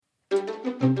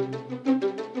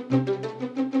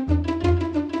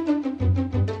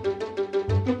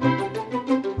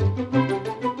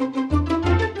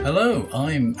Hello,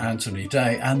 I'm Anthony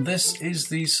Day, and this is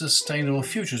the Sustainable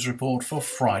Futures Report for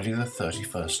Friday the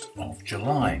 31st of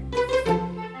July.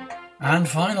 And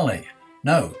finally,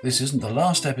 no, this isn't the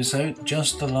last episode,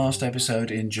 just the last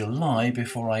episode in July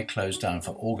before I close down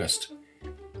for August.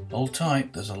 Hold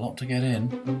tight, there's a lot to get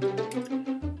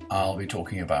in. I'll be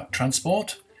talking about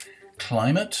transport,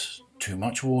 climate, too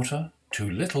much water, too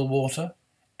little water,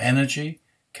 energy,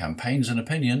 campaigns and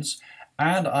opinions,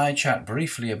 and I chat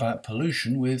briefly about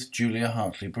pollution with Julia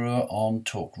Hartley-Brewer on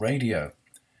Talk Radio.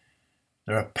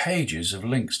 There are pages of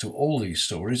links to all these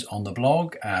stories on the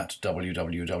blog at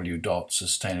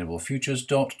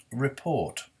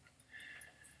www.sustainablefutures.report.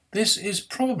 This is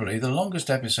probably the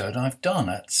longest episode I've done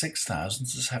at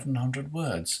 6,700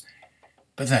 words,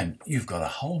 but then you've got a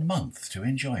whole month to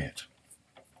enjoy it.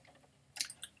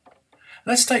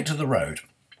 Let's take to the road.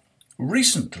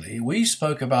 Recently, we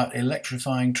spoke about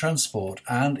electrifying transport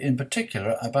and in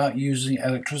particular about using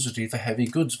electricity for heavy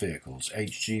goods vehicles,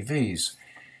 HGVs.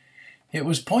 It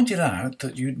was pointed out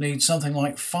that you'd need something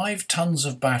like 5 tons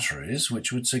of batteries,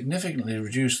 which would significantly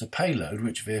reduce the payload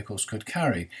which vehicles could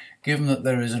carry, given that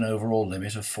there is an overall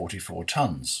limit of 44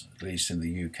 tons, at least in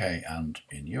the UK and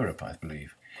in Europe, I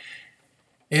believe.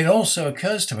 It also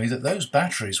occurs to me that those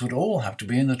batteries would all have to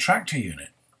be in the tractor unit,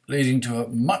 leading to a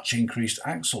much increased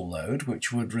axle load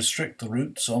which would restrict the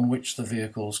routes on which the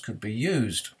vehicles could be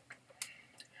used.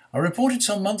 I reported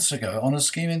some months ago on a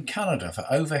scheme in Canada for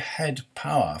overhead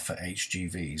power for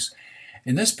HGVs.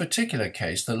 In this particular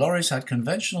case, the lorries had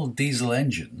conventional diesel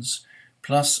engines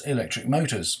plus electric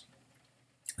motors.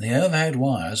 The overhead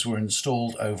wires were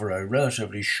installed over a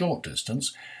relatively short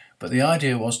distance, but the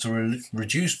idea was to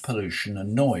reduce pollution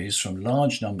and noise from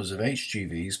large numbers of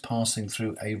HGVs passing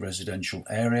through a residential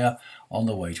area on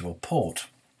the way to a port.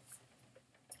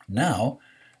 Now,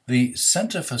 the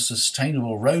Centre for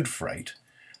Sustainable Road Freight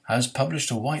has published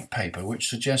a white paper which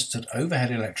suggests that overhead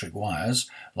electric wires,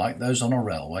 like those on a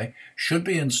railway, should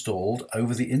be installed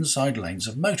over the inside lanes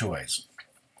of motorways.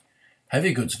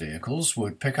 Heavy goods vehicles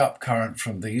would pick up current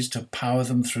from these to power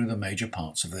them through the major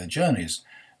parts of their journeys.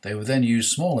 They would then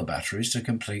use smaller batteries to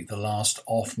complete the last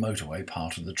off-motorway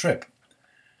part of the trip.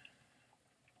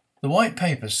 The white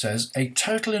paper says a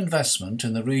total investment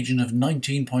in the region of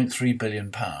 £19.3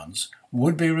 billion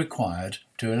would be required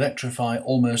to electrify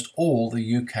almost all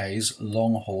the UK's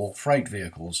long-haul freight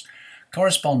vehicles,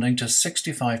 corresponding to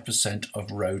 65% of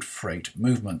road freight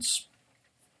movements.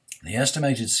 The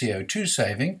estimated CO2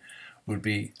 saving would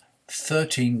be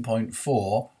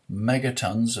 13.4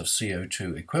 megatons of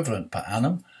CO2 equivalent per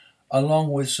annum,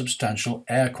 along with substantial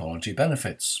air quality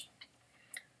benefits.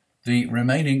 The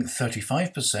remaining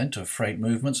 35% of freight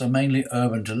movements are mainly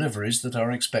urban deliveries that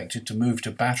are expected to move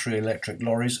to battery electric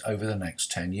lorries over the next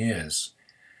 10 years.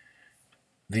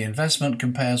 The investment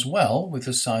compares well with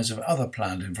the size of other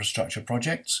planned infrastructure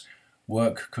projects.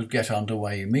 Work could get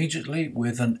underway immediately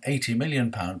with an £80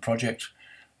 million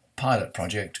pilot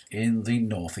project in the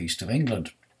northeast of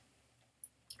England.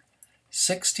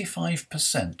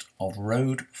 65% of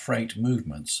road freight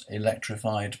movements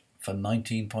electrified for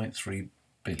 £19.3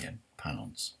 billion.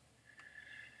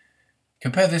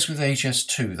 Compare this with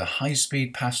HS2, the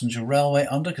high-speed passenger railway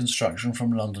under construction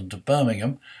from London to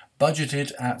Birmingham,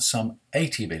 budgeted at some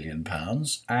 £80 billion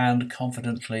and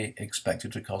confidently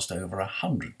expected to cost over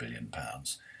 £100 billion.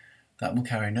 That will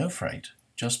carry no freight,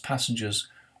 just passengers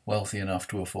wealthy enough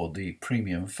to afford the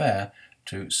premium fare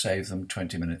to save them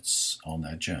 20 minutes on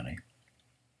their journey.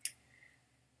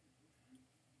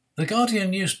 The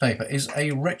Guardian newspaper is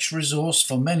a rich resource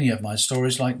for many of my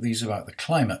stories like these about the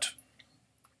climate.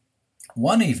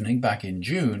 One evening back in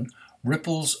June,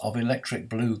 ripples of electric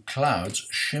blue clouds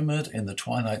shimmered in the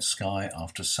twilight sky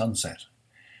after sunset.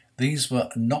 These were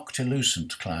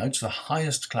noctilucent clouds, the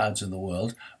highest clouds in the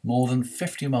world, more than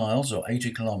 50 miles or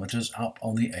 80 kilometres up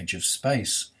on the edge of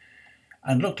space,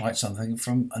 and looked like something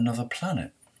from another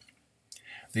planet.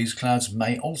 These clouds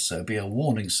may also be a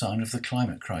warning sign of the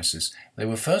climate crisis. They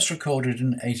were first recorded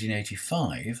in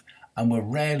 1885 and were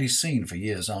rarely seen for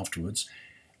years afterwards,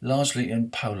 largely in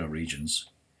polar regions.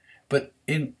 But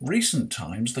in recent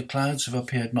times, the clouds have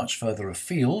appeared much further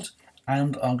afield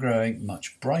and are growing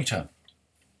much brighter.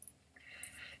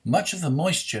 Much of the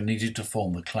moisture needed to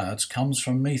form the clouds comes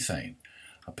from methane,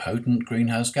 a potent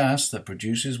greenhouse gas that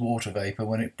produces water vapour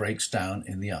when it breaks down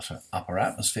in the upper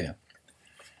atmosphere.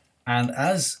 And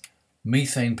as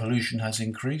methane pollution has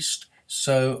increased,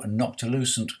 so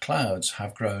noctilucent clouds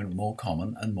have grown more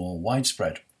common and more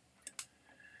widespread.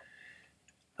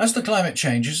 As the climate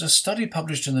changes, a study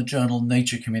published in the journal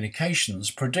Nature Communications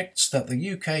predicts that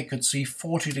the UK could see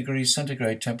 40 degrees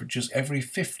centigrade temperatures every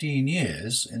 15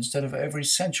 years instead of every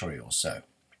century or so.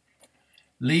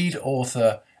 Lead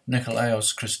author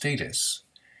Nikolaos Christidis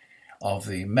of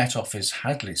the Met Office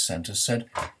Hadley Centre said,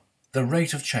 "The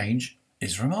rate of change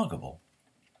is remarkable.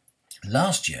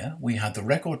 Last year, we had the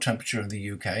record temperature in the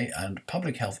UK and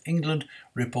Public Health England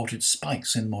reported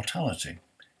spikes in mortality,"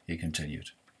 he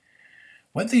continued.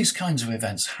 "When these kinds of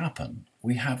events happen,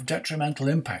 we have detrimental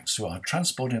impacts to our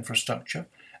transport infrastructure,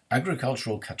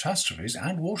 agricultural catastrophes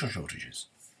and water shortages.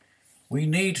 We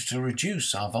need to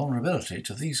reduce our vulnerability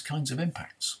to these kinds of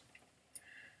impacts."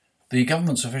 The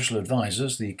government's official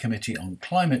advisers, the Committee on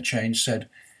Climate Change, said,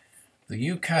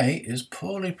 "The UK is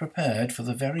poorly prepared for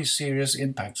the very serious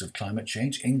impacts of climate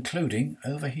change, including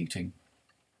overheating."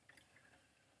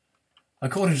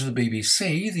 According to the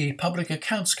BBC, the Public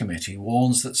Accounts Committee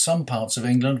warns that some parts of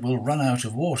England will run out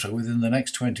of water within the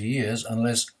next 20 years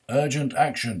unless urgent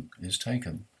action is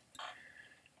taken.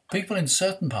 People in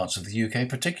certain parts of the UK,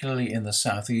 particularly in the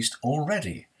southeast,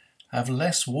 already have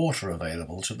less water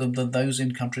available to them than those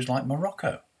in countries like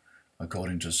Morocco,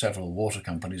 according to several water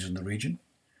companies in the region.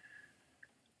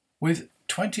 With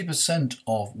 20%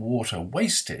 of water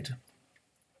wasted,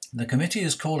 the committee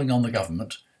is calling on the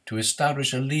government to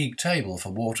establish a league table for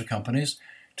water companies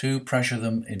to pressure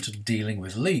them into dealing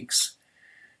with leaks.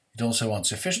 It also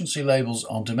wants efficiency labels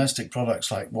on domestic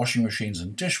products like washing machines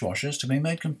and dishwashers to be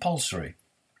made compulsory.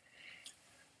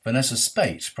 Vanessa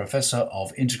Spate, Professor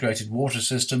of Integrated Water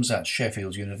Systems at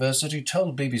Sheffield University,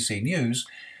 told BBC News,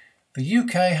 "The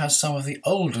UK has some of the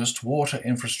oldest water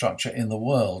infrastructure in the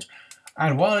world,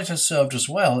 and while it has served us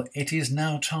well, it is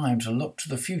now time to look to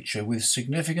the future with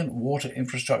significant water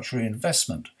infrastructure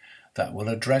investment that will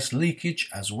address leakage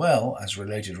as well as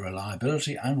related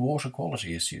reliability and water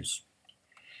quality issues."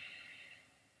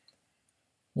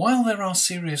 While there are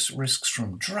serious risks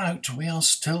from drought, we are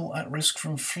still at risk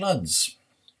from floods.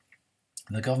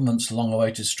 The government's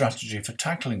long-awaited strategy for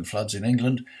tackling floods in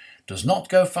England does not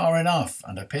go far enough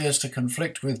and appears to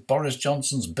conflict with Boris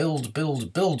Johnson's build,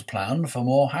 build, build plan for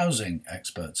more housing,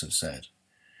 experts have said.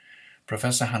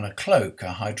 Professor Hannah Cloak,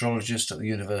 a hydrologist at the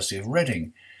University of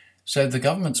Reading, said the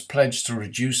government's pledge to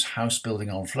reduce house building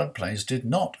on floodplains did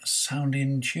not sound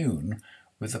in tune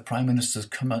with the Prime Minister's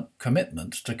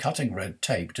commitment to cutting red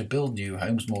tape to build new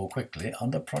homes more quickly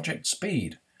under Project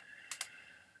Speed.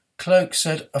 Cloak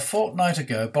said a fortnight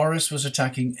ago Boris was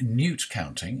attacking newt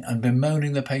counting and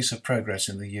bemoaning the pace of progress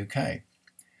in the UK.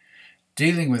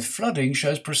 Dealing with flooding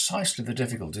shows precisely the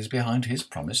difficulties behind his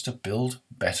promise to build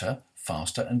better,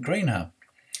 faster and greener.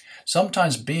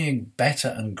 Sometimes being better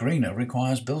and greener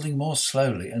requires building more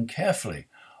slowly and carefully,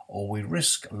 or we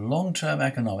risk long-term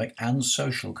economic and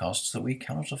social costs that we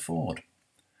cannot afford.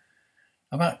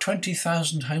 About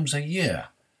 20,000 homes a year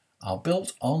are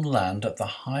built on land at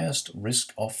the highest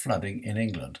risk of flooding in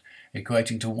England,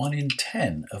 equating to 1 in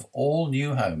 10 of all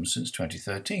new homes since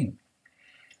 2013.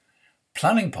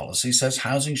 Planning policy says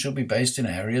housing should be based in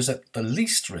areas at the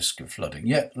least risk of flooding,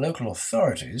 yet local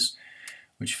authorities,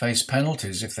 which face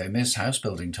penalties if they miss house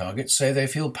building targets, say they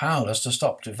feel powerless to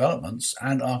stop developments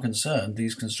and are concerned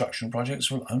these construction projects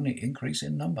will only increase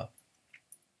in number.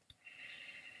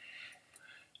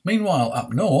 Meanwhile,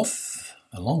 up north,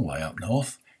 a long way up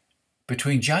north,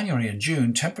 between January and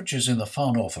June, temperatures in the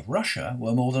far north of Russia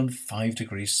were more than 5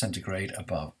 degrees centigrade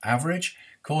above average,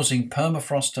 causing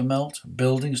permafrost to melt,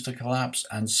 buildings to collapse,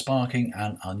 and sparking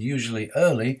an unusually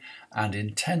early and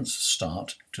intense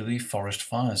start to the forest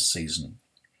fires season.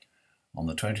 On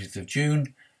the 20th of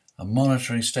June, a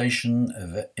monitoring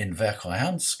station in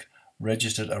Verkhoyansk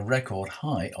registered a record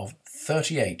high of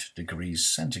 38 degrees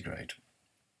centigrade.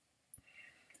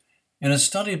 In a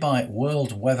study by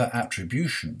World Weather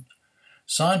Attribution,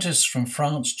 scientists from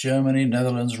France, Germany,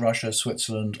 Netherlands, Russia,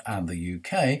 Switzerland and the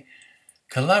UK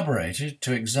collaborated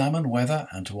to examine whether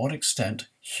and to what extent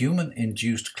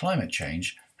human-induced climate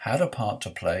change had a part to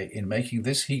play in making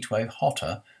this heatwave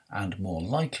hotter and more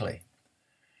likely.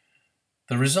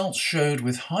 The results showed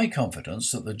with high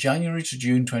confidence that the January to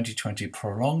June 2020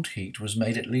 prolonged heat was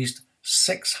made at least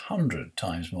 600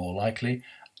 times more likely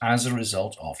as a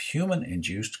result of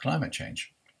human-induced climate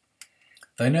change.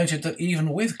 They noted that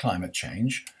even with climate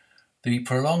change, the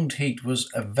prolonged heat was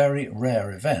a very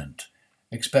rare event,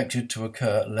 expected to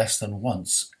occur less than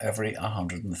once every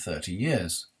 130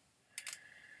 years.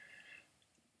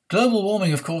 Global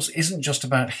warming, of course, isn't just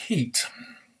about heat.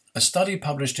 A study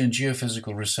published in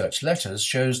Geophysical Research Letters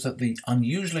shows that the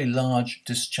unusually large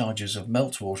discharges of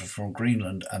meltwater from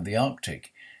Greenland and the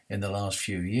Arctic in the last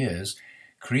few years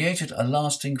created a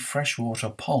lasting freshwater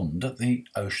pond at the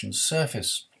ocean's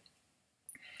surface.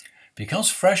 Because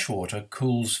freshwater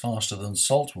cools faster than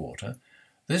salt water,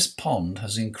 this pond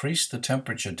has increased the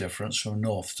temperature difference from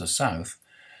north to south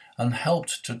and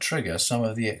helped to trigger some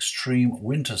of the extreme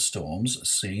winter storms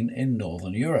seen in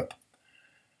northern Europe.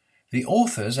 The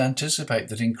authors anticipate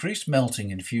that increased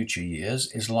melting in future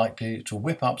years is likely to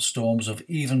whip up storms of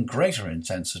even greater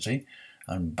intensity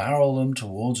and barrel them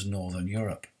towards northern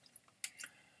Europe.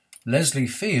 Leslie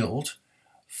Field,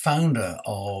 founder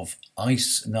of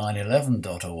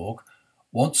ice911.org,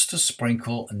 wants to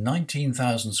sprinkle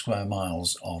 19,000 square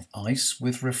miles of ice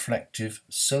with reflective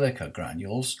silica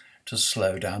granules to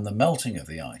slow down the melting of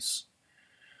the ice.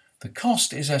 The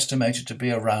cost is estimated to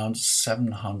be around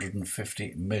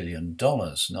 $750 million,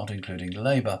 not including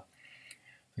labour.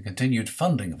 The continued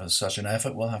funding for such an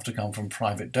effort will have to come from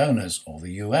private donors or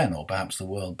the UN or perhaps the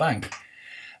World Bank.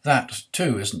 That,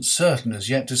 too, isn't certain as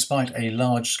yet, despite a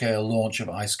large-scale launch of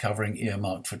ice covering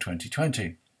earmarked for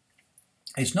 2020.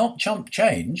 It's not chump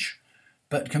change,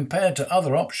 but compared to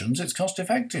other options, it's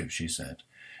cost-effective, she said.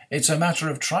 It's a matter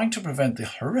of trying to prevent the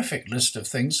horrific list of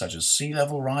things such as sea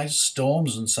level rise,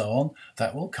 storms and so on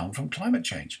that will come from climate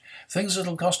change. Things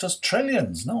that'll cost us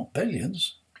trillions, not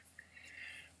billions.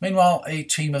 Meanwhile, a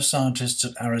team of scientists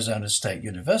at Arizona State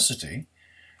University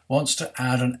wants to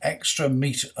add an extra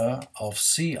metre of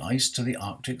sea ice to the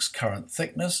Arctic's current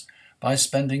thickness by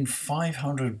spending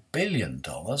 $500 billion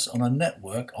on a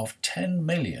network of 10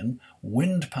 million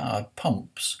wind-powered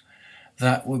pumps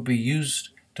that would be used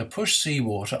to push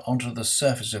seawater onto the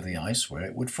surface of the ice where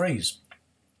it would freeze.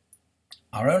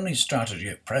 Our only strategy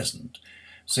at present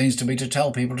seems to be to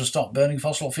tell people to stop burning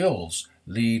fossil fuels,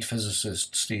 lead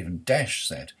physicist Stephen Desch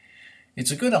said.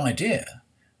 It's a good idea,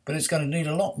 but it's going to need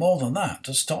a lot more than that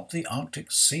to stop the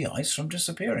Arctic sea ice from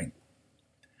disappearing.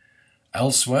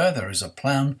 Elsewhere, there is a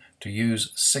plan to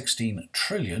use 16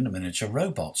 trillion miniature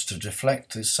robots to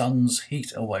deflect the sun's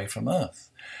heat away from Earth.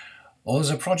 Or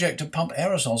there's a project to pump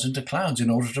aerosols into clouds in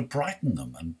order to brighten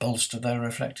them and bolster their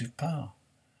reflective power.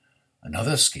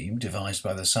 Another scheme, devised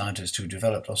by the scientist who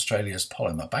developed Australia's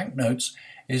polymer banknotes,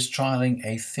 is trialling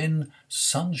a thin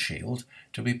sun shield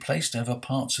to be placed over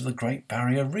parts of the Great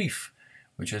Barrier Reef,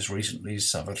 which has recently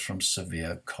suffered from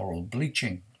severe coral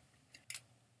bleaching.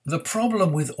 The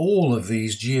problem with all of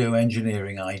these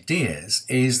geoengineering ideas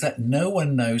is that no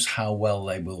one knows how well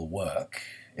they will work,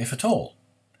 if at all.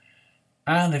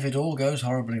 And if it all goes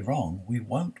horribly wrong, we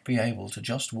won't be able to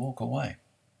just walk away.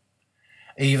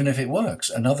 Even if it works,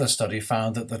 another study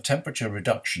found that the temperature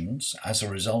reductions as a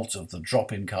result of the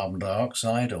drop in carbon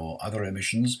dioxide or other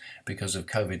emissions because of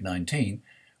COVID-19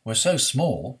 were so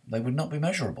small they would not be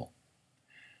measurable.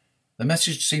 The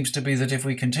message seems to be that if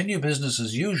we continue business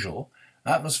as usual,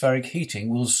 atmospheric heating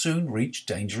will soon reach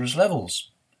dangerous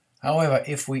levels. However,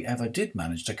 if we ever did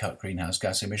manage to cut greenhouse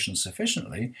gas emissions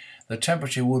sufficiently, the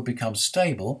temperature would become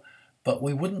stable, but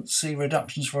we wouldn't see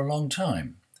reductions for a long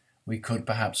time. We could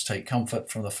perhaps take comfort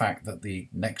from the fact that the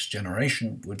next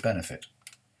generation would benefit.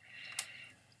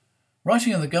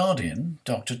 Writing in The Guardian,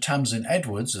 Dr. Tamsin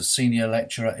Edwards, a senior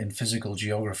lecturer in physical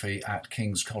geography at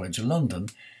King's College London,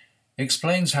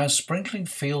 explains how sprinkling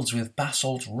fields with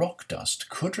basalt rock dust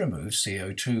could remove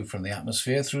CO2 from the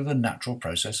atmosphere through the natural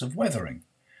process of weathering.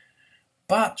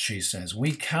 But, she says,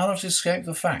 we cannot escape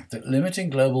the fact that limiting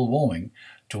global warming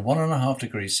to 1.5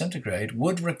 degrees centigrade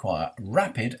would require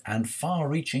rapid and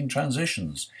far-reaching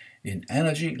transitions in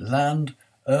energy, land,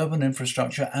 urban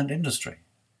infrastructure and industry.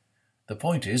 The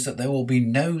point is that there will be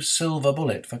no silver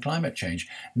bullet for climate change,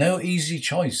 no easy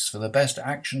choice for the best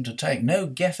action to take, no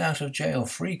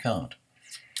get-out-of-jail-free card.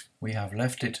 We have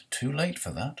left it too late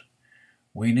for that.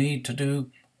 We need to do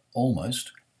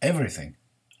almost everything,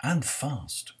 and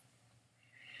fast.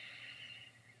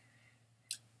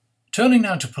 Turning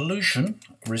now to pollution,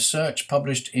 research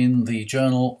published in the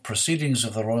journal Proceedings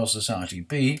of the Royal Society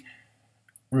B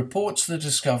reports the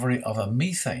discovery of a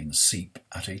methane seep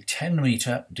at a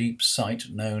 10-metre deep site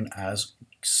known as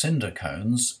Cinder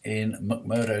Cones in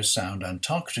McMurdo Sound,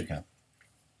 Antarctica.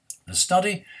 The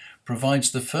study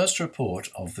provides the first report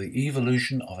of the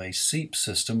evolution of a seep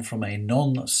system from a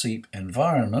non-seep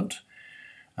environment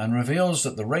and reveals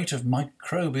that the rate of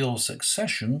microbial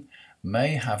succession may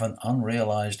have an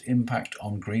unrealised impact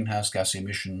on greenhouse gas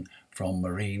emission from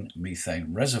marine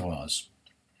methane reservoirs.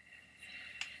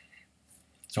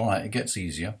 It's all right, it gets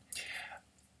easier.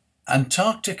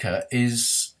 Antarctica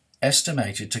is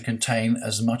estimated to contain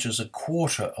as much as a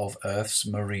quarter of Earth's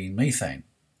marine methane.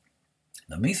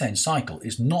 The methane cycle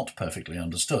is not perfectly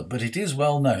understood, but it is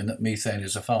well known that methane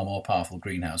is a far more powerful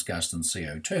greenhouse gas than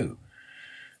CO2.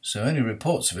 so any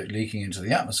reports of it leaking into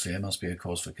the atmosphere must be a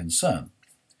cause for concern.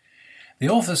 The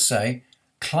authors say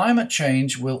climate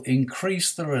change will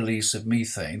increase the release of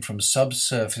methane from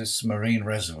subsurface marine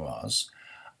reservoirs,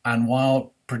 and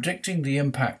while predicting the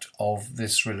impact of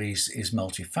this release is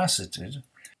multifaceted,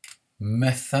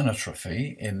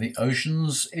 methanotrophy in the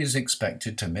oceans is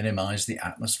expected to minimize the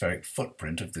atmospheric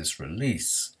footprint of this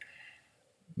release.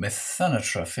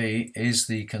 Methanotrophy is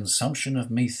the consumption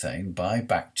of methane by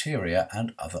bacteria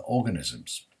and other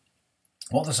organisms.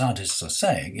 What the scientists are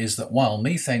saying is that while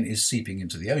methane is seeping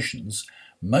into the oceans,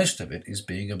 most of it is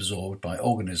being absorbed by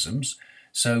organisms,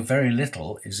 so very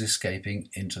little is escaping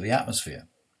into the atmosphere.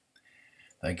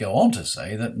 They go on to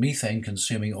say that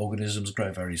methane-consuming organisms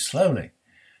grow very slowly,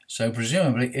 so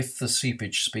presumably if the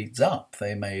seepage speeds up,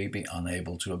 they may be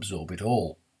unable to absorb it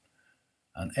all.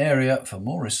 An area for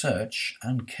more research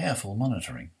and careful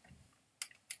monitoring.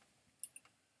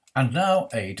 And now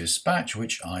a dispatch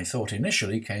which I thought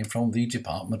initially came from the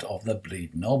Department of the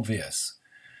Bleedin' Obvious.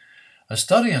 A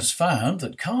study has found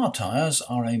that car tyres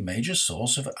are a major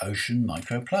source of ocean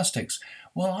microplastics.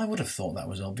 Well, I would have thought that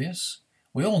was obvious.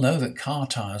 We all know that car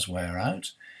tyres wear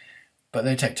out, but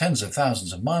they take tens of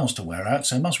thousands of miles to wear out,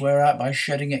 so must wear out by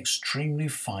shedding extremely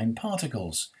fine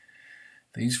particles.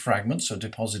 These fragments are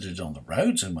deposited on the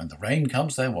roads, and when the rain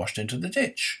comes, they're washed into the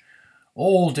ditch.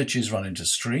 All ditches run into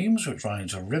streams, which run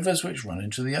into rivers, which run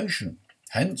into the ocean.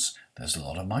 Hence, there's a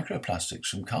lot of microplastics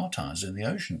from car tyres in the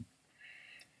ocean.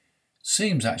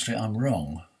 Seems actually I'm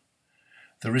wrong.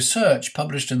 The research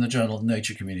published in the journal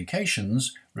Nature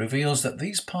Communications reveals that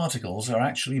these particles are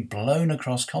actually blown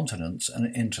across continents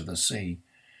and into the sea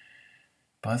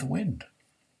by the wind.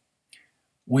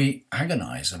 We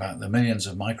agonise about the millions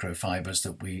of microfibres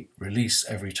that we release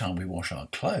every time we wash our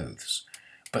clothes,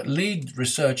 but lead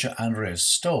researcher Andreas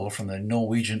Stoll from the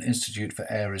Norwegian Institute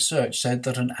for Air Research said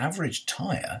that an average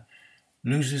tyre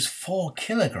loses 4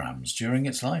 kilograms during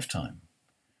its lifetime.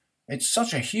 It's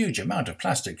such a huge amount of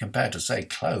plastic compared to, say,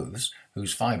 clothes,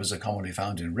 whose fibres are commonly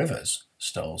found in rivers,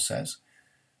 Stoll says.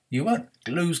 You won't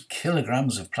lose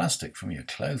kilograms of plastic from your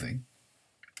clothing.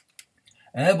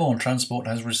 Airborne transport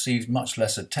has received much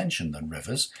less attention than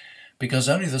rivers because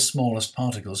only the smallest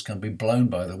particles can be blown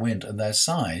by the wind, and their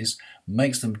size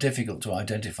makes them difficult to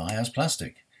identify as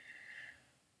plastic.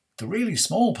 The really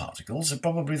small particles are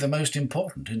probably the most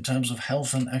important in terms of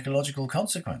health and ecological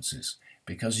consequences,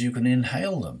 because you can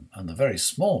inhale them, and the very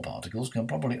small particles can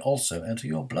probably also enter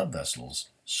your blood vessels,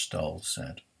 Stoll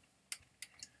said.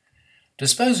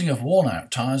 Disposing of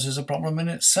worn-out tyres is a problem in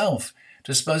itself.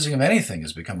 Disposing of anything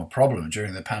has become a problem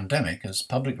during the pandemic as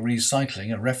public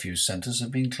recycling and refuse centres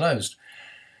have been closed.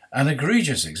 An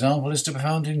egregious example is to be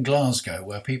found in Glasgow,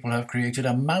 where people have created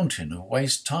a mountain of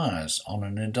waste tyres on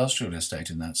an industrial estate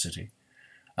in that city.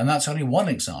 And that's only one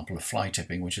example of fly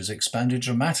tipping which has expanded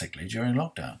dramatically during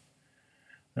lockdown.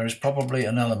 There is probably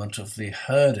an element of the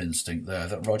herd instinct there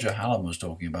that Roger Hallam was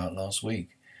talking about last week.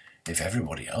 If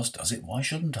everybody else does it, why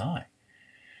shouldn't I?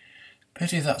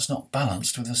 Pity that's not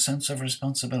balanced with a sense of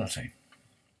responsibility.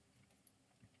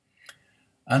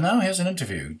 And now here's an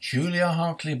interview. Julia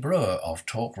Hartley-Brewer of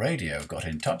Talk Radio got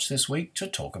in touch this week to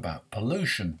talk about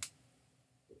pollution.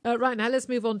 Right, now let's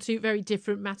move on to very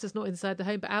different matters, not inside the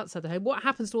home, but outside the home. What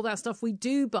happens to all that stuff we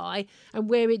do buy and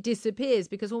where it disappears?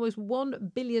 Because almost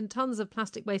 1 billion tonnes of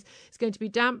plastic waste is going to be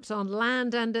dumped on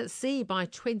land and at sea by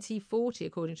 2040,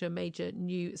 according to a major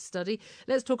new study.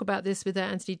 Let's talk about this with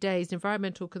Anthony Days,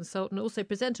 environmental consultant, also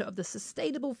presenter of the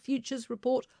Sustainable Futures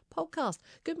Report podcast.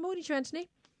 Good morning to you, Anthony.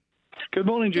 Good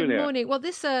morning, Julia. Good morning. Well,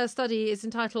 this study is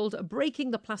entitled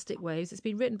Breaking the Plastic Waves. It's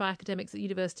been written by academics at the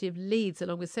University of Leeds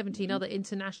along with 17 other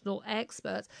international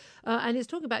experts. And it's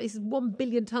talking about this 1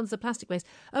 billion tonnes of plastic waste.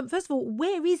 First of all,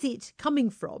 where is it coming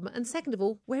from? And second of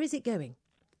all, where is it going?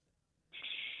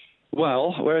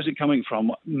 Well, where is it coming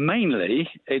from? Mainly,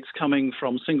 it's coming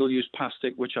from single-use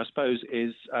plastic, which I suppose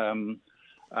is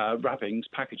wrappings,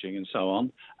 packaging and so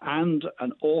on, and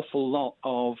an awful lot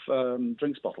of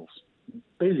drinks bottles.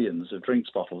 Billions of drinks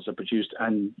bottles are produced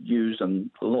and used, and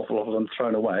an awful lot of them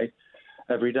thrown away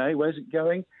every day. Where's it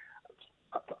going?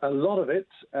 A lot of it,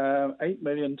 8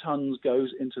 million tonnes,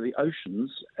 goes into the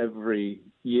oceans every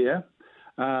year,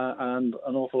 and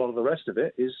an awful lot of the rest of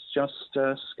it is just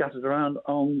scattered around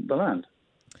on the land.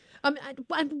 And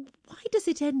why does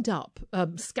it end up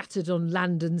scattered on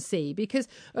land and sea? Because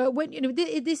when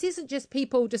this isn't just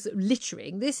people just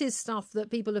littering. This is stuff that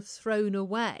people have thrown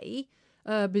away.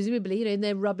 Presumably, in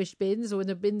their rubbish bins or in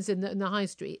the bins in the high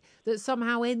street, that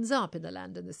somehow ends up in the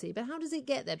land and the sea. But how does it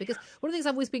get there? Because one of the things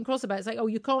I've always been cross about is like,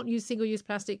 you can't use single-use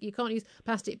plastic, you can't use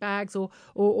plastic bags or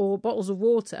bottles of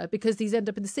water because these end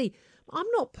up in the sea. I'm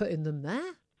not putting them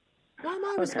there. Why am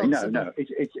I Okay, responsible? no.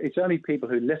 It's only people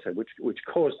who litter which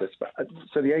cause this.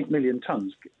 So the 8 million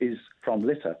tonnes is from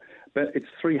litter, but it's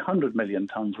 300 million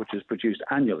tonnes which is produced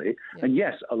annually. Yeah. And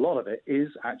yes, a lot of it is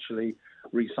actually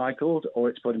recycled or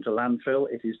it's put into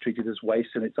landfill. It is treated as waste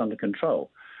and it's under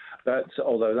control. But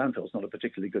although landfill is not a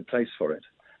particularly good place for it,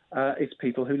 it's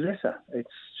people who litter. It's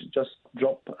just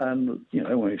drop, and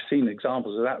we've seen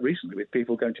examples of that recently with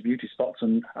people going to beauty spots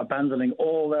and abandoning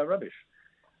all their rubbish.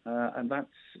 And that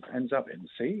ends up in the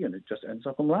sea, and it just ends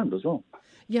up on land as well.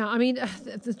 Yeah, I mean,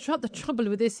 the trouble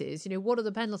with this is, what are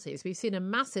the penalties? We've seen a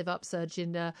massive upsurge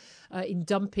in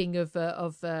dumping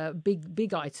of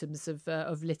big items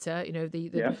of litter.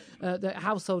 The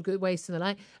household waste and the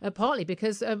like. Partly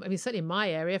because, certainly in my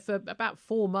area, for about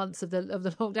 4 months of the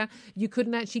lockdown, you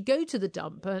couldn't actually go to the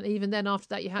dump, and even then after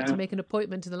that, you had to make an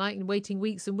appointment and the like, and waiting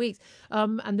weeks and weeks.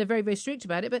 And they're very, very strict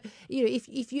about it. But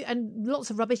if you and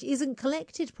lots of rubbish isn't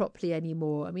collected properly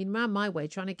anymore. I mean, around my way,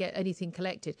 trying to get anything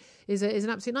collected is an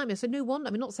absolute nightmare. So no wonder.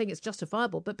 I'm not saying it's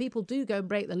justifiable, but people do go and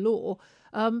break the law.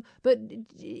 But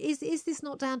is this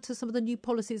not down to some of the new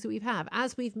policies that we've had?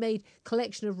 As we've made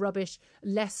collection of rubbish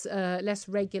less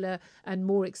regular and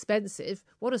more expensive,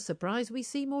 what a surprise, we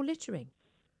see more littering.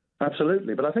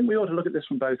 Absolutely. But I think we ought to look at this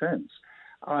from both ends.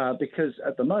 Because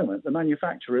at the moment, the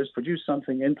manufacturers produce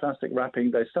something in plastic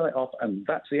wrapping, they sell it off, and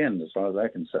that's the end as far as they're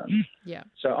concerned. Yeah.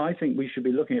 So I think we should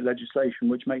be looking at legislation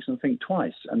which makes them think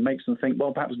twice and makes them think,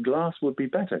 well, perhaps glass would be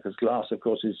better, because glass, of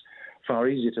course, is far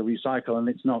easier to recycle and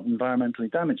it's not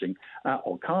environmentally damaging,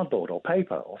 or cardboard or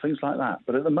paper or things like that.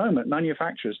 But at the moment,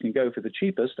 manufacturers can go for the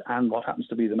cheapest and what happens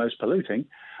to be the most polluting,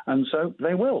 and so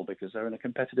they will, because they're in a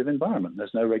competitive environment.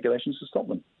 There's no regulations to stop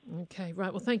them. Okay,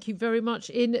 right. Well, thank you very much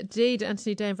indeed,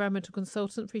 Anthony Day, environmental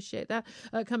consultant. Appreciate that.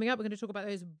 Coming up, we're going to talk about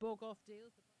those bog-off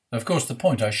deals. Of course, the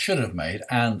point I should have made,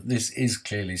 and this is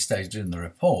clearly stated in the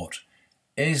report,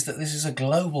 is that this is a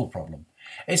global problem.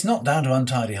 It's not down to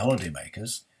untidy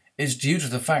holidaymakers. It's due to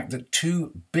the fact that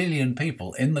 2 billion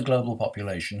people in the global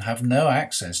population have no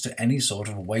access to any sort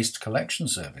of waste collection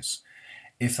service.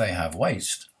 If they have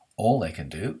waste, all they can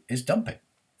do is dump it.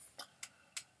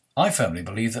 I firmly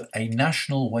believe that a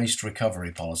national waste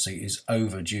recovery policy is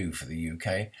overdue for the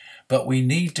UK, but we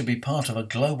need to be part of a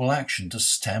global action to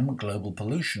stem global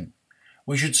pollution.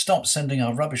 We should stop sending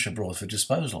our rubbish abroad for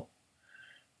disposal.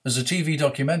 As a TV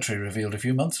documentary revealed a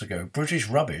few months ago, British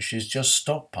rubbish is just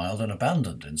stockpiled and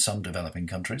abandoned in some developing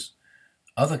countries.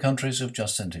 Other countries have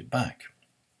just sent it back.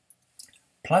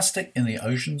 Plastic in the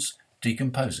oceans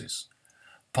decomposes.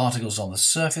 Particles on the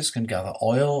surface can gather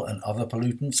oil and other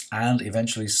pollutants and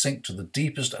eventually sink to the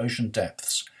deepest ocean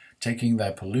depths, taking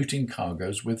their polluting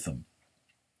cargoes with them.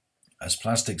 As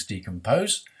plastics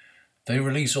decompose, they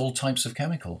release all types of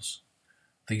chemicals.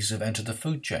 These have entered the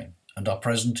food chain and are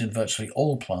present in virtually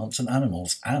all plants and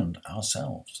animals and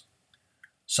ourselves.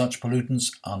 Such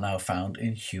pollutants are now found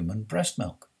in human breast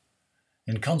milk,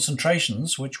 in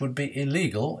concentrations which would be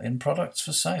illegal in products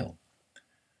for sale.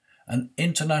 An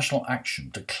international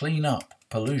action to clean up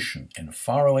pollution in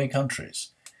faraway countries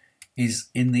is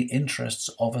in the interests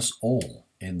of us all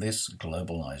in this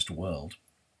globalised world.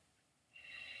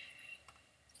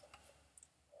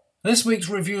 This week's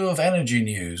review of energy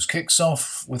news kicks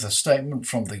off with a statement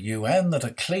from the UN that a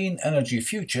clean energy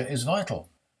future is vital.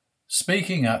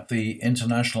 Speaking at the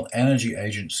International Energy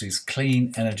Agency's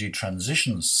Clean Energy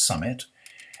Transitions Summit,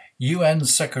 UN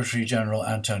Secretary-General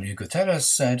Antonio Guterres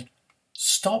said,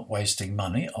 "Stop wasting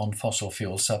money on fossil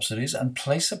fuel subsidies and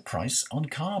place a price on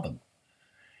carbon."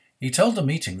 He told the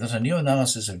meeting that a new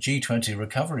analysis of G20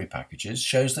 recovery packages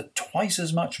shows that twice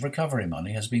as much recovery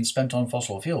money has been spent on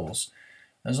fossil fuels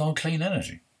as on clean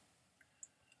energy.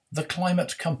 The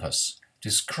Climate Compass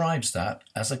describes that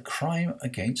as a crime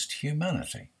against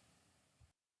humanity.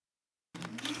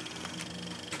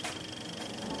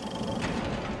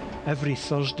 Every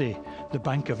Thursday, the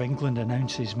Bank of England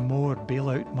announces more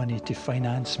bailout money to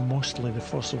finance mostly the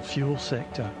fossil fuel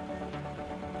sector.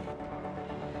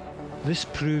 This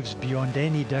proves beyond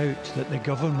any doubt that the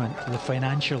government, the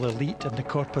financial elite and the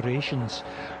corporations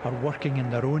are working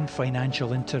in their own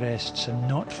financial interests and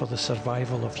not for the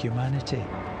survival of humanity.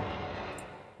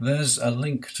 There's a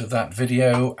link to that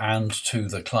video and to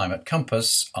the Climate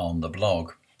Compass on the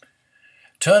blog.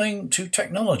 Turning to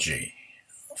technology,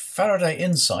 Faraday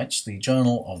Insights, the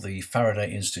journal of the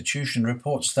Faraday Institution,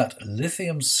 reports that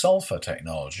lithium-sulfur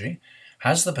technology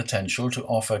has the potential to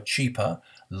offer cheaper,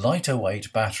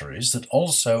 lighter-weight batteries that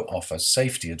also offer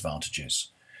safety advantages.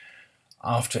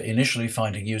 After initially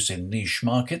finding use in niche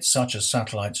markets such as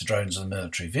satellites, drones and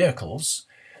military vehicles,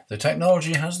 the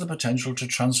technology has the potential to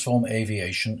transform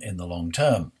aviation in the long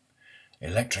term.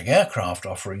 electric aircraft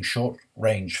offering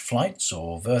short-range flights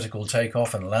or vertical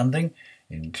takeoff and landing,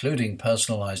 including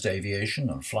personalised aviation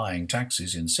and flying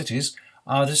taxis in cities,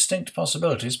 are distinct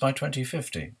possibilities by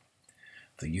 2050.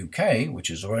 The UK, which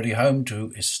is already home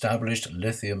to established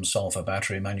lithium-sulfur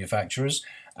battery manufacturers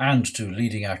and to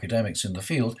leading academics in the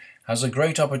field, has a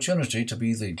great opportunity to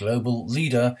be the global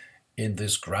leader in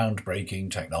this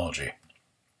groundbreaking technology.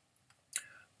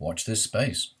 Watch this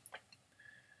space.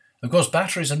 Of course,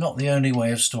 batteries are not the only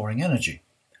way of storing energy.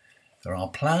 There are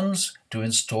plans to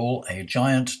install a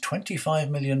giant £25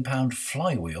 million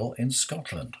flywheel in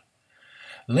Scotland.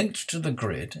 Linked to the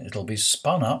grid, it'll be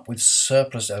spun up with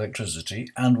surplus electricity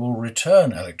and will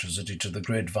return electricity to the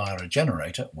grid via a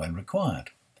generator when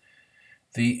required.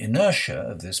 The inertia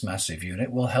of this massive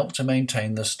unit will help to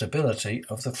maintain the stability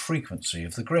of the frequency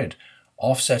of the grid,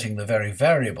 offsetting the very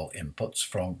variable inputs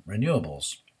from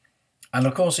renewables. And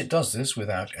of course it does this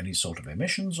without any sort of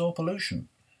emissions or pollution.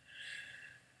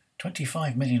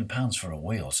 £25 million for a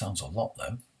wheel sounds a lot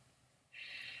though.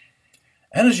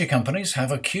 Energy companies have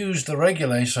accused the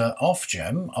regulator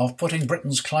Ofgem of putting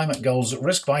Britain's climate goals at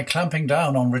risk by clamping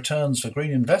down on returns for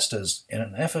green investors in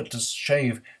an effort to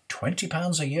shave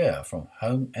 £20 a year from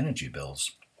home energy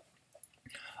bills.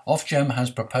 Ofgem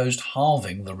has proposed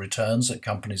halving the returns that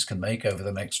companies can make over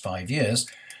the next 5 years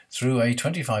through a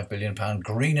 £25 billion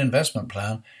green investment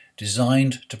plan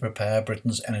designed to prepare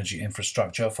Britain's energy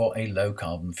infrastructure for a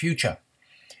low-carbon future.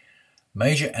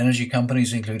 Major energy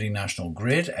companies including National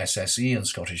Grid, SSE and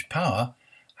Scottish Power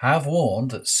have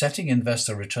warned that setting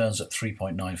investor returns at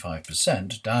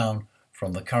 3.95%, down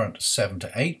from the current 7 to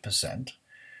 8%,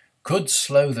 could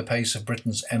slow the pace of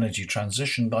Britain's energy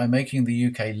transition by making the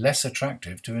UK less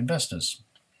attractive to investors.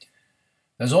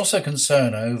 There's also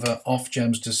concern over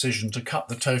Ofgem's decision to cut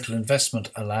the total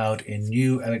investment allowed in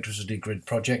new electricity grid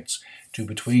projects to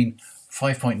between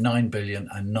 £5.9 billion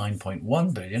and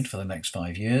 £9.1 billion for the next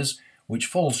 5 years, which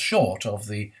falls short of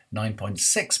the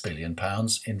 £9.6 billion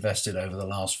invested over the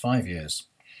last 5 years.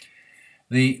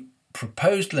 The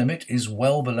proposed limit is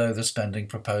well below the spending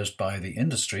proposed by the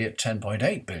industry at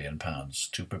 £10.8 billion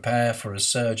to prepare for a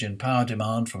surge in power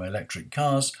demand from electric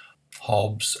cars,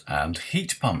 hobs and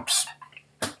heat pumps.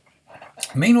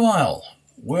 Meanwhile,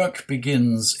 work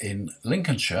begins in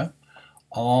Lincolnshire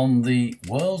on the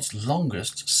world's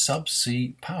longest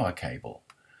subsea power cable.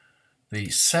 The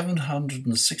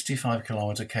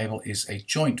 765-kilometre cable is a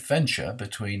joint venture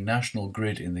between National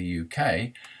Grid in the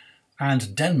UK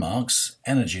and Denmark's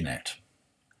Energinet.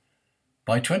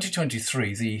 By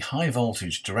 2023, the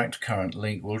high-voltage direct current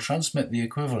link will transmit the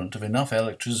equivalent of enough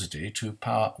electricity to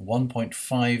power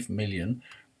 1.5 million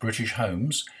British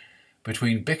homes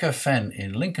between Bicker Fen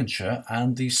in Lincolnshire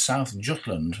and the South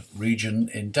Jutland region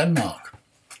in Denmark.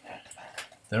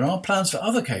 There are plans for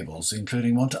other cables,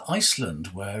 including one to Iceland,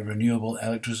 where renewable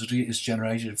electricity is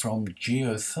generated from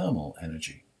geothermal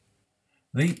energy.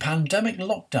 The pandemic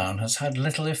lockdown has had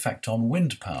little effect on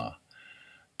wind power.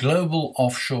 Global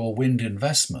offshore wind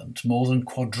investment more than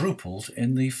quadrupled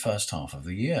in the first half of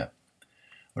the year.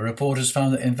 A report has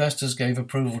found that investors gave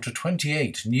approval to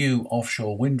 28 new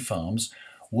offshore wind farms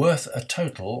worth a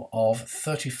total of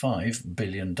 $35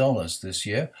 billion this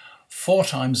year, 4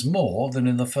 times more than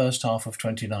in the first half of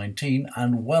 2019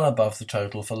 and well above the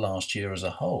total for last year as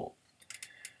a whole.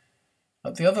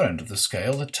 At the other end of the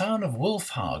scale, the town of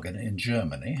Wolfhagen in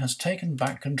Germany has taken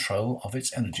back control of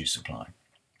its energy supply.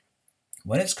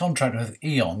 When its contract with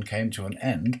E.ON came to an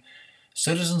end,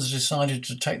 citizens decided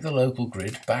to take the local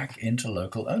grid back into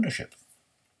local ownership.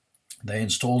 They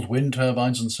installed wind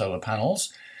turbines and solar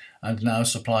panels and now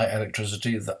supply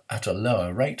electricity at a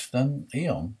lower rate than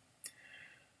E.ON.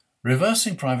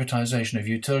 Reversing privatisation of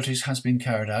utilities has been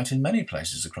carried out in many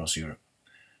places across Europe.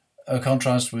 A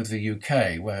contrast with the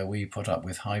UK, where we put up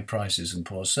with high prices and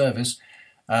poor service,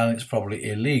 and it's probably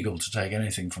illegal to take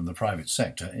anything from the private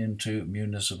sector into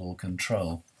municipal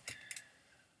control.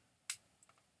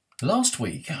 Last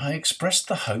week, I expressed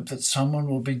the hope that someone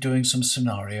will be doing some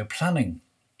scenario planning.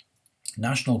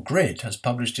 National Grid has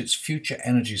published its future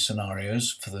energy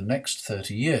scenarios for the next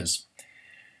 30 years.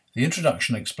 The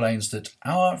introduction explains that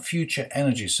our future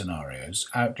energy scenarios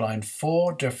outline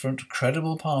 4 different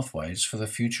credible pathways for the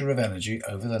future of energy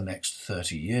over the next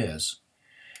 30 years.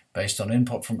 Based on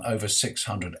input from over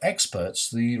 600 experts,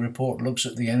 the report looks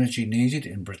at the energy needed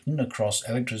in Britain across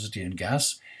electricity and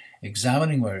gas,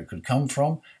 examining where it could come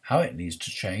from, how it needs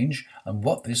to change, and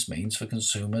what this means for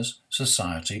consumers,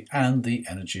 society, and the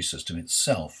energy system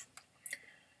itself.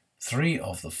 3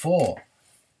 of the 4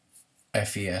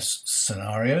 FES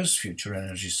scenarios, future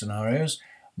energy scenarios,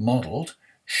 modelled,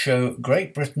 show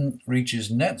Great Britain reaches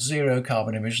net zero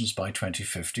carbon emissions by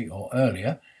 2050 or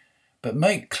earlier, but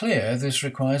make clear this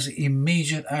requires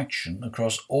immediate action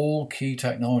across all key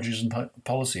technologies and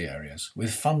policy areas,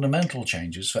 with fundamental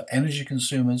changes for energy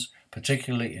consumers,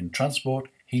 particularly in transport,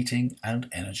 heating and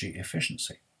energy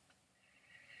efficiency.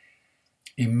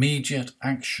 Immediate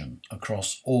action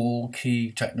across all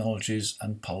key technologies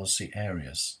and policy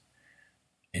areas.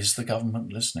 Is the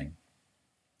government listening?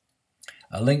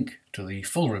 A link to the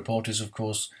full report is, of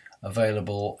course,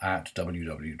 available at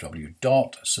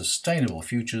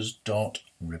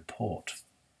www.sustainablefutures.report.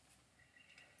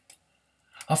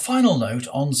 A final note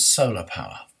on solar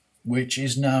power, which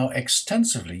is now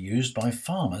extensively used by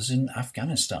farmers in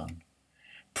Afghanistan.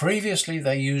 Previously,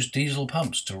 they used diesel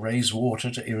pumps to raise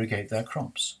water to irrigate their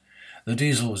crops. The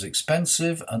diesel was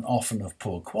expensive and often of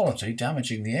poor quality,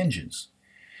 damaging the engines.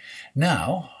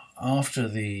 Now, after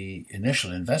the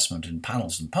initial investment in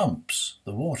panels and pumps,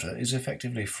 the water is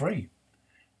effectively free.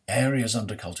 Areas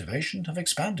under cultivation have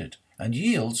expanded and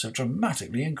yields have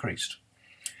dramatically increased.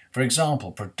 For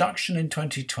example, production in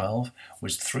 2012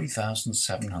 was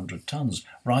 3,700 tonnes,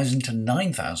 rising to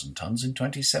 9,000 tonnes in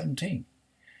 2017.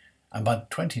 And by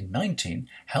 2019,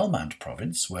 Helmand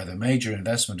province, where the major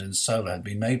investment in solar had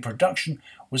been made, production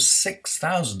was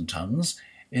 6,000 tonnes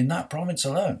in that province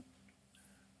alone.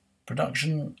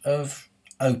 Production of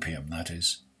opium, that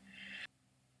is.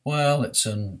 Well, it's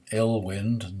an ill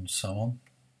wind and so on.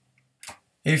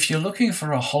 If you're looking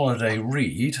for a holiday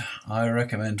read, I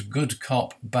recommend Good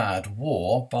Cop, Bad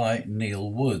War by Neil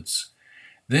Woods.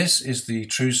 This is the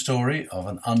true story of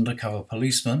an undercover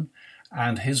policeman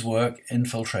and his work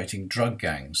infiltrating drug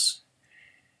gangs.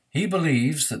 He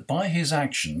believes that by his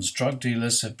actions, drug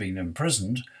dealers have been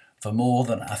imprisoned for more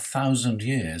than 1,000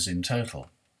 years in total.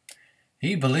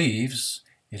 He believes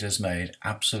it has made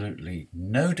absolutely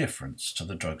no difference to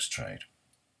the drugs trade.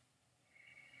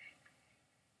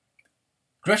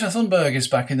 Greta Thunberg is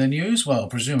back in the news. Well,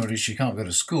 presumably she can't go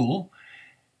to school.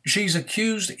 She's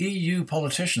accused EU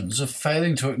politicians of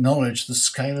failing to acknowledge the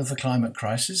scale of the climate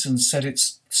crisis and said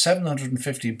its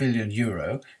 €750 billion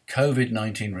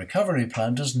COVID-19 recovery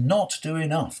plan does not do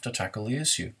enough to tackle the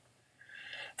issue.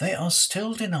 They are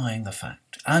still denying the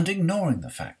fact and ignoring the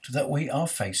fact that we are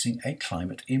facing a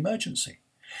climate emergency,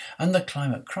 and the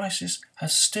climate crisis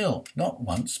has still not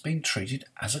once been treated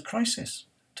as a crisis,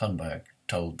 Thunberg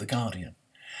told The Guardian.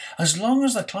 As long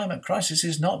as the climate crisis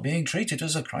is not being treated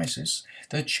as a crisis,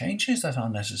 the changes that are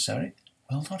necessary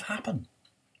will not happen.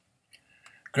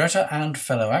 Greta and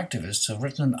fellow activists have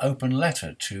written an open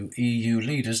letter to EU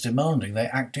leaders demanding they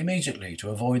act immediately to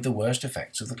avoid the worst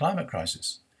effects of the climate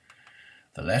crisis.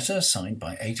 The letter, signed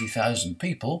by 80,000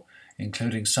 people,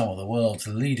 including some of the world's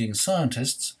leading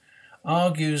scientists,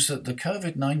 argues that the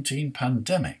COVID-19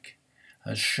 pandemic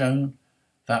has shown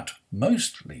that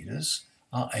most leaders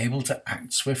are able to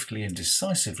act swiftly and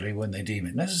decisively when they deem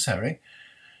it necessary,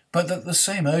 but that the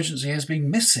same urgency has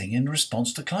been missing in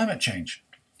response to climate change.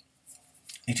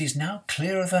 It is now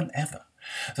clearer than ever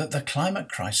that the climate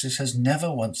crisis has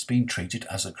never once been treated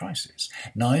as a crisis,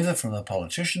 neither from the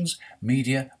politicians,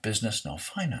 media, business nor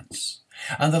finance.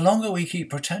 And the longer we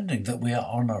keep pretending that we are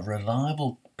on a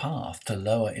reliable path to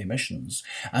lower emissions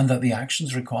and that the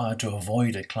actions required to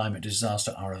avoid a climate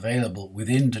disaster are available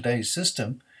within today's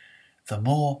system, the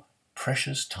more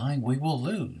precious time we will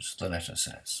lose, the letter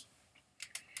says.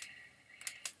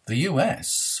 The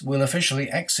US will officially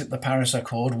exit the Paris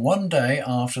Accord one day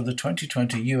after the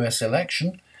 2020 US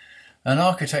election, and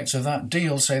architects of that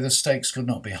deal say the stakes could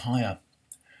not be higher.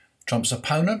 Trump's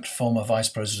opponent, former Vice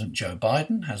President Joe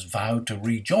Biden, has vowed to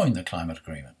rejoin the climate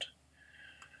agreement.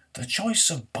 The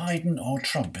choice of Biden or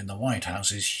Trump in the White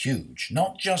House is huge,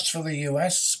 not just for the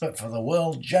US, but for the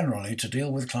world generally to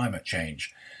deal with climate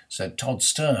change, said Todd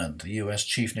Stern, the US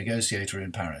chief negotiator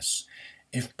in Paris.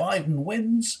 If Biden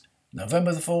wins,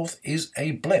 November the 4th is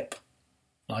a blip,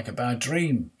 like a bad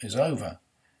dream is over.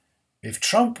 If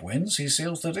Trump wins, he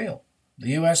seals the deal.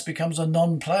 The US becomes a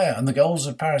non-player and the goals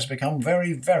of Paris become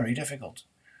very, very difficult.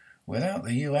 Without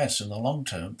the US in the long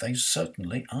term, they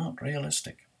certainly aren't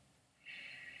realistic.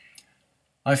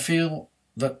 I feel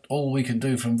that all we can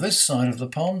do from this side of the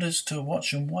pond is to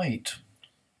watch and wait.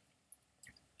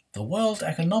 The World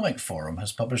Economic Forum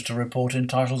has published a report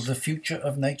entitled The Future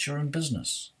of Nature and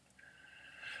Business.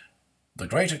 The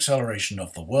great acceleration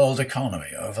of the world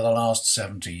economy over the last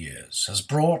 70 years has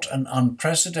brought an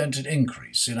unprecedented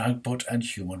increase in output and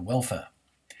human welfare.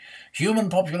 Human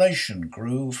population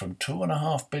grew from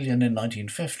 2.5 billion in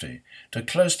 1950 to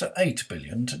close to 8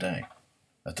 billion today.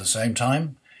 At the same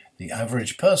time, the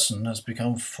average person has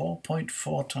become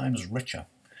 4.4 times richer,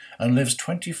 and lives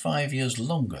 25 years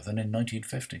longer than in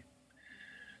 1950.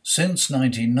 Since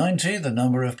 1990, the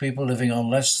number of people living on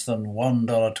less than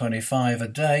 $1.25 a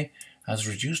day has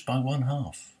reduced by one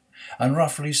half, and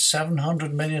roughly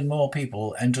 700 million more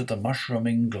people entered the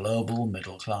mushrooming global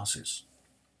middle classes.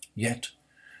 Yet,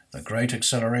 the Great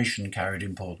Acceleration carried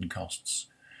important costs,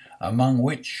 among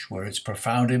which were its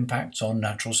profound impacts on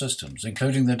natural systems,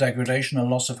 including the degradation and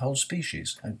loss of whole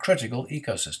species and critical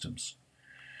ecosystems.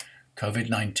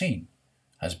 COVID-19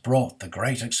 has brought the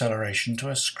Great Acceleration to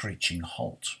a screeching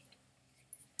halt.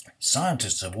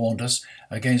 Scientists have warned us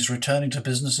against returning to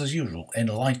business as usual in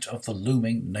light of the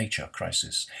looming nature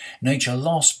crisis. Nature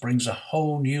loss brings a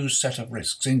whole new set of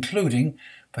risks, including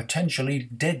potentially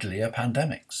deadlier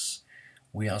pandemics.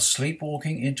 We are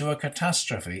sleepwalking into a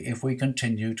catastrophe if we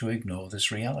continue to ignore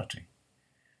this reality.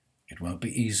 It won't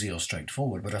be easy or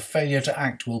straightforward, but a failure to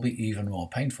act will be even more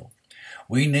painful.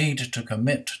 We need to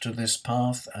commit to this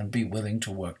path and be willing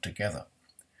to work together.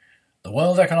 The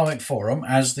World Economic Forum,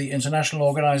 as the international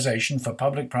organization for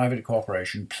public-private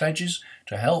cooperation, pledges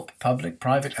to help public,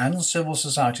 private and civil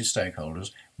society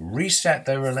stakeholders reset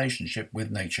their relationship with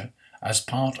nature as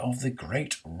part of the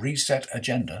Great Reset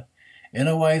Agenda in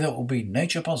a way that will be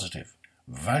nature positive,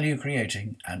 value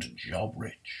creating and job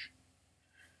rich.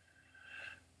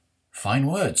 Fine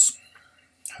words.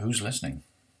 Who's listening?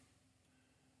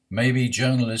 Maybe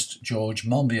journalist George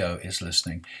Monbiot is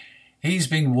listening. He's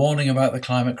been warning about the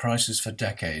climate crisis for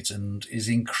decades and is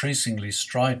increasingly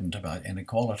strident about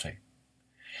inequality.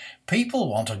 People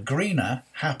want a greener,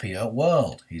 happier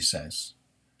world, he says.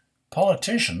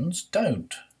 Politicians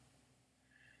don't.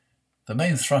 The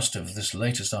main thrust of this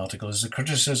latest article is a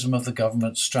criticism of the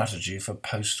government's strategy for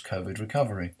post-COVID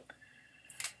recovery.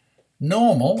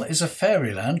 Normal is a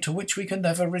fairyland to which we can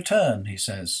never return, he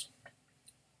says.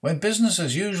 When business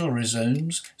as usual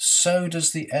resumes, so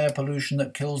does the air pollution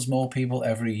that kills more people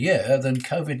every year than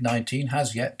COVID-19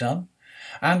 has yet done,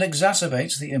 and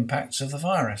exacerbates the impacts of the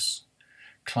virus.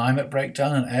 Climate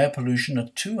breakdown and air pollution are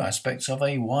two aspects of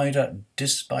a wider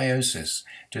dysbiosis.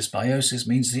 Dysbiosis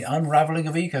means the unravelling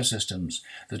of ecosystems.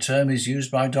 The term is used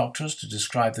by doctors to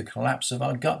describe the collapse of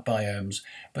our gut biomes,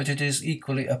 but it is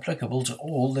equally applicable to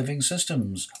all living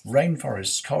systems: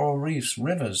 rainforests, coral reefs,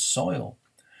 rivers, soil.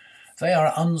 They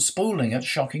are unspooling at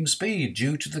shocking speed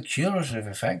due to the cumulative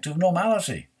effect of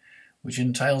normality, which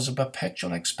entails a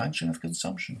perpetual expansion of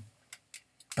consumption.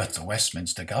 But the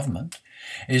Westminster government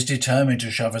is determined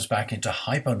to shove us back into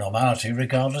hyper-normality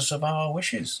regardless of our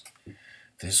wishes.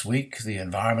 This week, the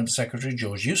Environment Secretary,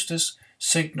 George Eustice,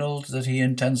 signalled that he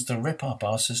intends to rip up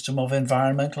our system of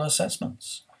environmental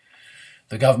assessments.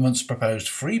 The government's proposed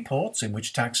free ports, in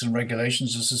which tax and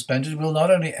regulations are suspended, will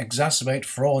not only exacerbate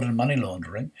fraud and money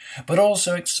laundering, but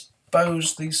also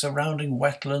expose the surrounding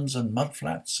wetlands and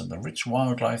mudflats and the rich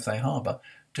wildlife they harbour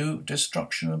to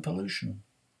destruction and pollution.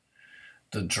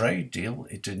 The trade deal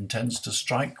it intends to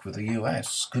strike with the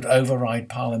US could override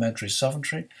parliamentary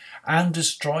sovereignty and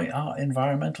destroy our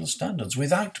environmental standards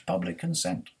without public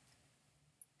consent.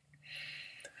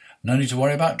 No need to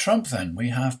worry about Trump then. We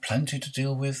have plenty to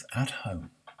deal with at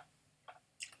home.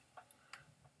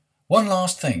 One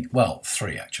last thing, well,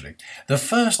 three actually. The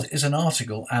first is an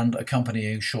article and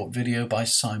accompanying short video by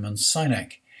Simon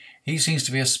Sinek. He seems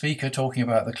to be a speaker talking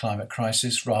about the climate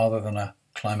crisis rather than a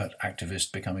climate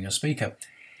activist becoming a speaker.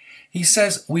 He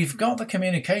says, "We've got the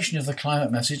communication of the climate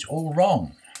message all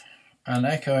wrong," and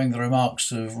echoing the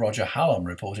remarks of Roger Hallam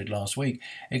reported last week,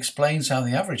 explains how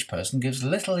the average person gives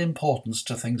little importance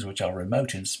to things which are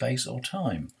remote in space or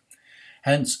time.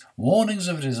 Hence, warnings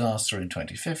of disaster in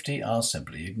 2050 are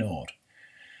simply ignored.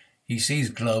 He sees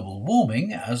global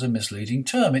warming as a misleading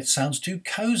term. It sounds too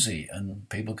cosy, and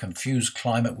people confuse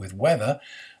climate with weather,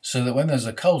 so that when there's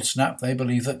a cold snap, they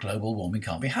believe that global warming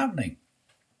can't be happening.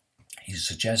 He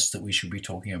suggests that we should be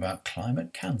talking about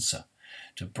climate cancer,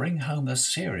 to bring home the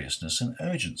seriousness and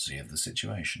urgency of the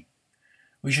situation.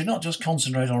 We should not just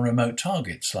concentrate on remote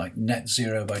targets like net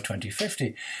zero by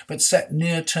 2050, but set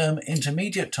near-term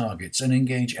intermediate targets and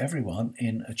engage everyone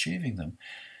in achieving them.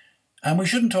 And we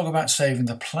shouldn't talk about saving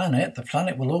the planet. The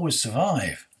planet will always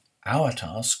survive. Our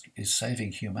task is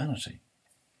saving humanity.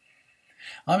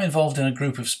 I'm involved in a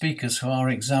group of speakers who are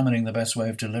examining the best way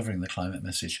of delivering the climate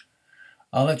message.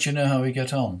 I'll let you know how we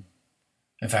get on.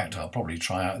 In fact, I'll probably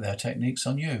try out their techniques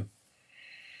on you.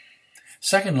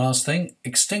 Second last thing,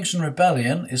 Extinction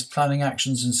Rebellion is planning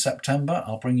actions in September.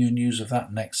 I'll bring you news of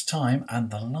that next time.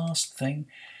 And the last thing,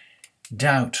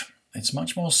 doubt. It's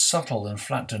much more subtle than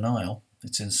flat denial.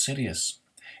 It's insidious.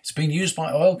 It's been used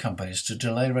by oil companies to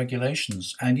delay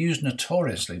regulations and used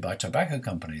notoriously by tobacco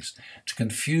companies to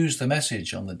confuse the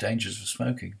message on the dangers of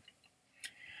smoking.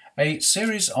 A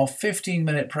series of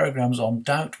 15-minute programmes on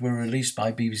doubt were released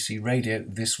by BBC Radio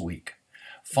this week.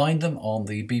 Find them on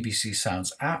the BBC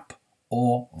Sounds app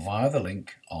or via the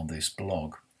link on this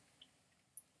blog.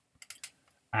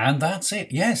 And that's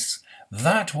it. Yes,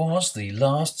 that was the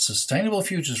last Sustainable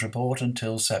Futures Report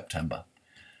until September.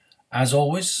 As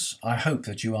always, I hope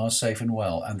that you are safe and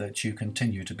well and that you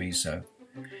continue to be so.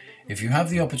 If you have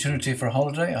the opportunity for a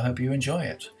holiday, I hope you enjoy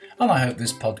it. And I hope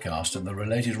this podcast and the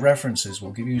related references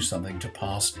will give you something to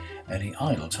pass any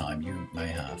idle time you may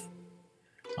have.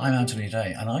 I'm Anthony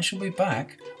Day, and I shall be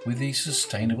back with the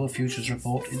Sustainable Futures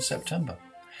Report in September.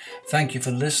 Thank you for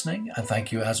listening, and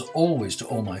thank you as always to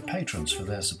all my patrons for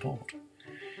their support.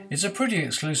 It's a pretty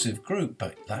exclusive group,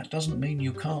 but that doesn't mean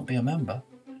you can't be a member,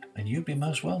 and you'd be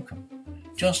most welcome.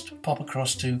 Just pop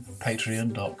across to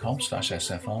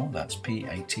patreon.com/SFR, that's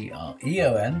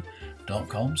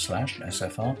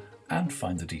patreon.com/SFR, and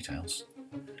find the details.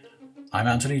 I'm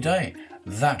Anthony Day.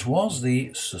 That was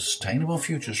the Sustainable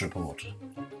Futures Report.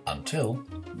 Until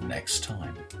next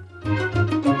time.